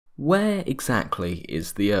Where exactly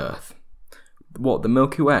is the Earth? What, the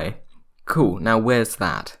Milky Way? Cool, now where's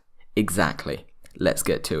that? Exactly. Let's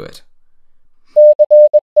get to it.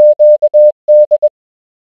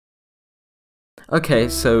 Okay,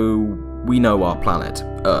 so we know our planet,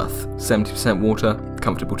 Earth. 70% water,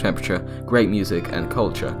 comfortable temperature, great music and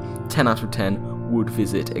culture. 10 out of 10 would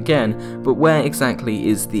visit again, but where exactly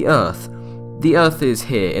is the Earth? The Earth is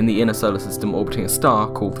here in the inner solar system orbiting a star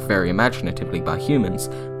called very imaginatively by humans,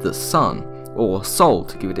 the Sun, or Sol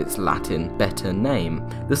to give it its Latin better name.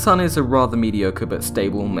 The Sun is a rather mediocre but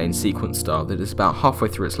stable main sequence star that is about halfway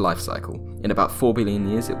through its life cycle. In about 4 billion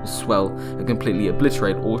years it will swell and completely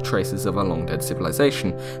obliterate all traces of our long dead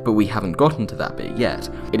civilization, but we haven't gotten to that bit yet.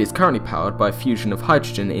 It is currently powered by fusion of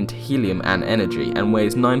hydrogen into helium and energy and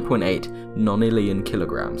weighs 9.8 nonillion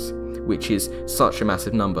kilograms, which is such a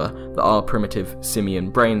massive number that our primitive simian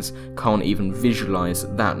brains can't even visualize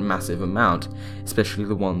that massive amount, especially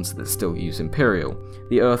the ones that still use imperial.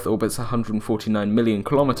 The Earth orbits 149 million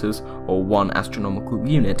kilometers, or 1 astronomical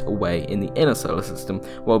unit, away in the inner solar system,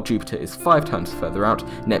 while Jupiter is 5 times further out,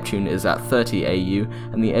 Neptune is at 30 AU,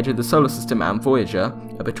 and the edge of the solar system and Voyager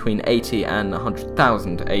are between 80 and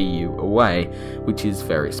 100,000 AU away, which is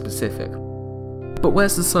very specific. But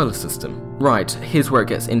where's the solar system? Right, here's where it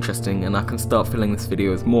gets interesting and I can start filling this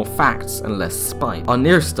video with more facts and less spite. Our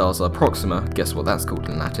nearest stars are Proxima, guess what that's called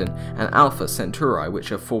in Latin, and Alpha Centauri,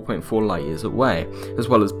 which are 4.4 light years away, as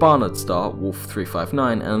well as Barnard star, Wolf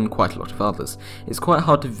 359, and quite a lot of others. It's quite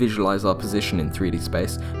hard to visualize our position in 3D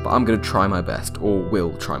space, but I'm going to try my best, or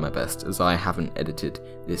will try my best, as I haven't edited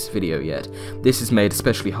this video yet. This is made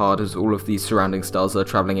especially hard as all of these surrounding stars are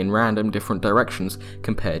travelling in random different directions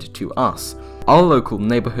compared to us. Our local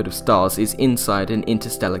neighbourhood of stars is inside an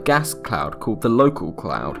interstellar gas cloud called the local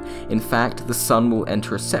cloud. In fact, the Sun will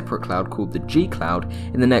enter a separate cloud called the G cloud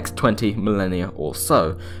in the next 20 millennia or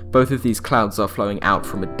so. Both of these clouds are flowing out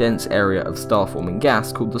from a dense area of star-forming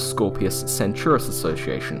gas called the Scorpius-Centaurus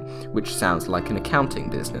Association, which sounds like an accounting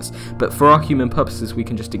business, but for our human purposes we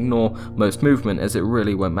can just ignore most movement as it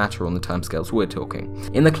really won't matter on the timescales we're talking.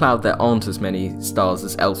 In the cloud there aren't as many stars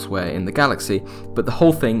as elsewhere in the galaxy, but the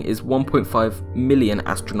whole thing is 1.5 million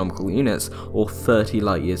astronomical units, or 30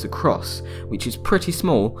 light years across, which is pretty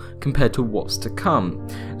small compared to what's to come.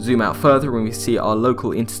 Zoom out further and we see our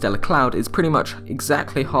local interstellar cloud is pretty much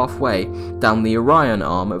exactly halfway down the Orion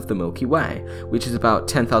arm of the Milky Way, which is about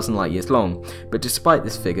 10,000 light years long, but despite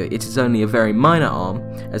this figure it is only a very minor arm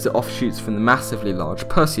as it offshoots from the massively large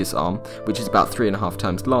Perseus arm, which is about 3.5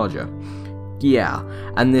 times larger. Yeah,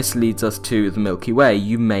 and this leads us to the Milky Way.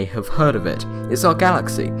 You may have heard of it. It's our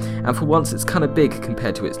galaxy, and for once it's kinda big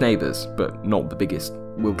compared to its neighbours, but not the biggest.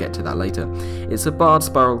 We'll get to that later. It's a barred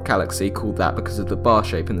spiral galaxy, called that because of the bar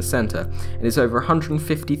shape in the centre, and is over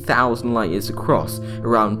 150,000 light years across,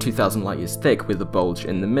 around 2,000 light years thick with a bulge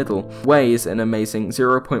in the middle, weighs an amazing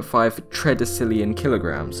 0.5 tredecillion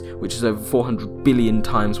kilograms, which is over 400 billion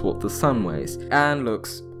times what the Sun weighs, and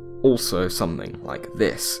looks also something like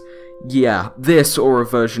this. Yeah, this or a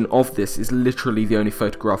version of this is literally the only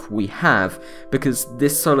photograph we have, because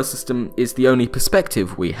this solar system is the only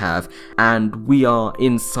perspective we have, and we are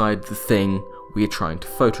inside the thing we are trying to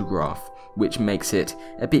photograph, which makes it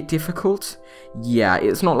a bit difficult. Yeah,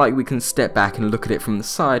 it's not like we can step back and look at it from the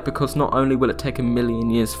side, because not only will it take a million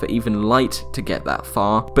years for even light to get that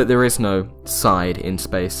far, but there is no side in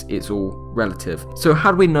space, it's all relative. So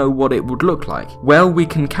how do we know what it would look like? Well, we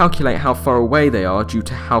can calculate how far away they are due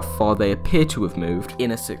to how far they appear to have moved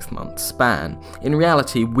in a 6-month span. In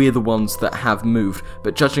reality, we're the ones that have moved,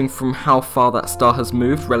 but judging from how far that star has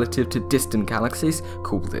moved relative to distant galaxies,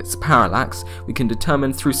 called its parallax, we can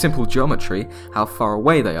determine through simple geometry how far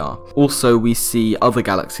away they are. Also, we see other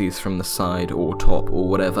galaxies from the side or top or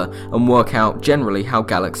whatever and work out generally how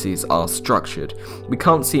galaxies are structured. We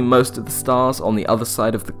can't see most of the stars on the other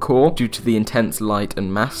side of the core due to the intense light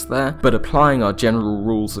and mass there, but applying our general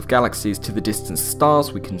rules of galaxies to the distant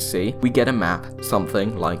stars we can see, we get a map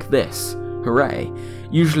something like this. Hooray!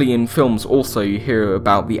 Usually in films also you hear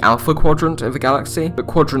about the alpha quadrant of a galaxy, but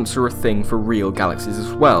quadrants are a thing for real galaxies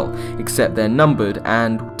as well, except they're numbered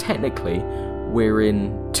and technically we're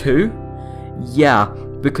in 2? Yeah,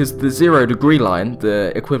 because the 0-degree line,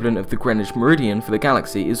 the equivalent of the Greenwich meridian for the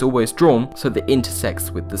galaxy, is always drawn so that it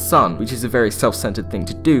intersects with the Sun, which is a very self-centered thing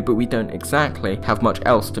to do, but we don't exactly have much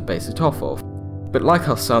else to base it off of. But like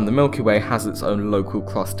our Sun, the Milky Way has its own local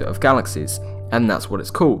cluster of galaxies, and that's what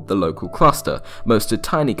it's called, the local cluster. Most are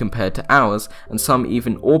tiny compared to ours, and some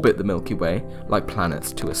even orbit the Milky Way like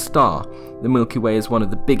planets to a star. The Milky Way is one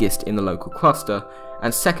of the biggest in the local cluster,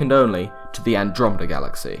 and second only to the Andromeda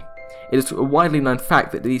Galaxy. It is a widely known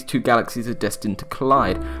fact that these two galaxies are destined to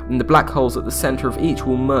collide, and the black holes at the centre of each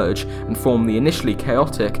will merge and form the initially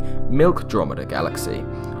chaotic Milkdromeda galaxy.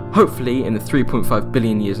 Hopefully, in the 3.5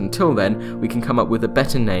 billion years until then, we can come up with a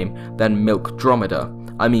better name than Milkdromeda.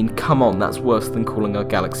 I mean, come on, that's worse than calling our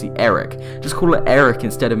galaxy Eric. Just call it Eric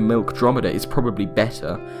instead of Milkdromeda is probably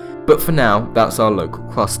better. But for now, that's our local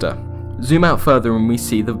cluster. Zoom out further and we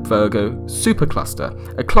see the Virgo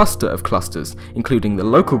supercluster, a cluster of clusters, including the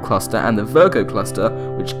local cluster and the Virgo cluster,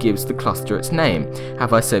 which gives the cluster its name.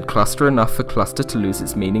 Have I said cluster enough for cluster to lose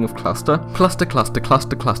its meaning of cluster? Cluster, cluster,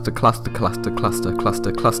 cluster, cluster, cluster, cluster, cluster,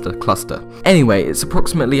 cluster, cluster, cluster. Anyway, it's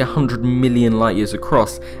approximately 100 million light years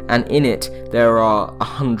across, and in it there are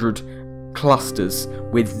 100 clusters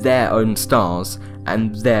with their own stars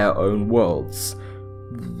and their own worlds.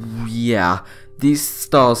 Yeah. These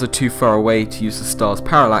stars are too far away to use the star's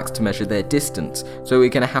parallax to measure their distance, so we're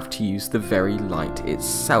going to have to use the very light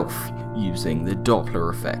itself, using the Doppler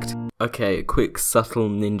effect. Okay, a quick subtle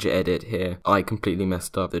ninja edit here. I completely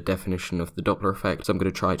messed up the definition of the Doppler effect, so I'm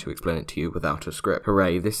going to try to explain it to you without a script.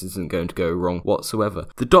 Hooray, this isn't going to go wrong whatsoever.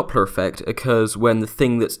 The Doppler effect occurs when the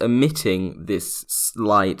thing that's emitting this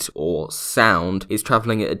light or sound is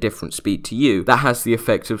travelling at a different speed to you. That has the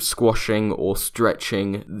effect of squashing or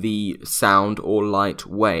stretching the sound or light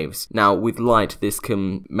waves. Now, with light, this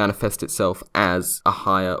can manifest itself as a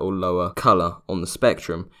higher or lower colour on the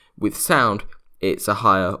spectrum. With sound, it's a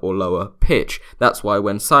higher or lower pitch. That's why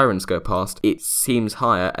when sirens go past, it seems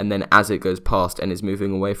higher, and then as it goes past and is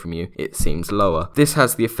moving away from you, it seems lower. This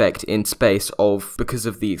has the effect in space of, because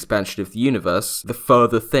of the expansion of the universe, the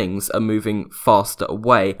further things are moving faster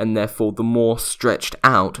away, and therefore the more stretched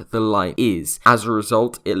out the light is. As a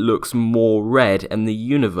result, it looks more red, and the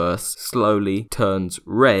universe slowly turns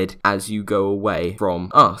red as you go away from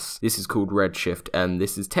us. This is called redshift, and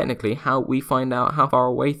this is technically how we find out how far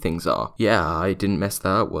away things are. Yeah, I didn't mess that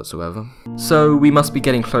up whatsoever. So we must be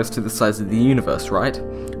getting close to the size of the universe, right?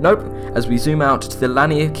 Nope, as we zoom out to the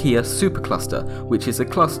Laniakea supercluster, which is a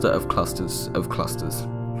cluster of clusters of clusters.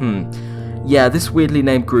 Yeah, this weirdly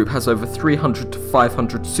named group has over 300 to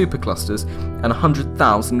 500 superclusters and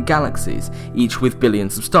 100,000 galaxies, each with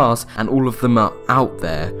billions of stars, and all of them are out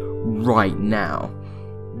there right now.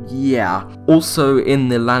 Yeah. Also in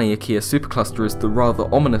the Laniakea supercluster is the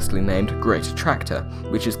rather ominously named Great Attractor,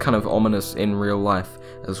 which is kind of ominous in real life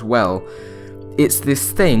as well. It's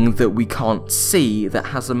this thing that we can't see that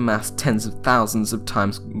has a mass tens of thousands of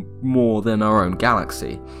times more than our own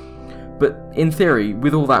galaxy. But in theory,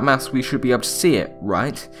 with all that mass we should be able to see it,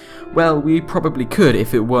 right? Well, we probably could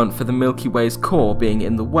if it weren't for the Milky Way's core being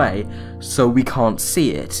in the way, so we can't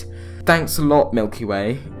see it. Thanks a lot, Milky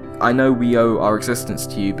Way. I know we owe our existence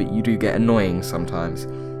to you, but you do get annoying sometimes.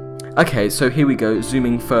 Okay, so here we go,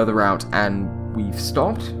 zooming further out, and we've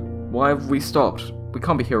stopped? Why have we stopped? We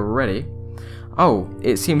can't be here already. Oh,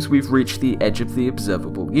 it seems we've reached the edge of the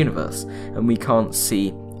observable universe, and we can't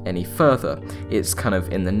see any further. It's kind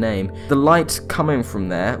of in the name. The light coming from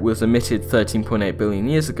there was emitted 13.8 billion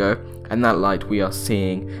years ago, and that light we are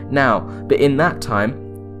seeing now. But in that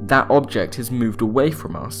time, that object has moved away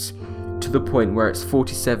from us, to the point where it's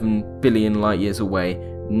 47 billion light years away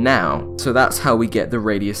now. So that's how we get the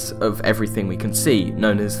radius of everything we can see,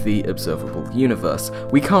 known as the observable universe.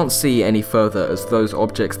 We can't see any further as those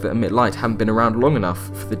objects that emit light haven't been around long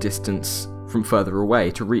enough for the distance from further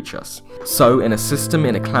away to reach us. So in a system,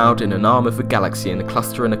 in a cloud, in an arm of a galaxy, in a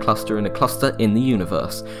cluster, in a cluster, in a cluster in the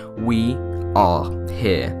universe, we are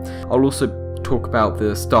here. I'll also talk about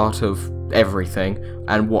the start of everything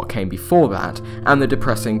and what came before that, and the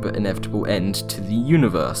depressing but inevitable end to the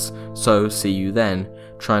universe. So see you then.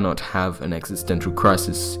 Try not to have an existential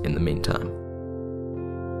crisis in the meantime.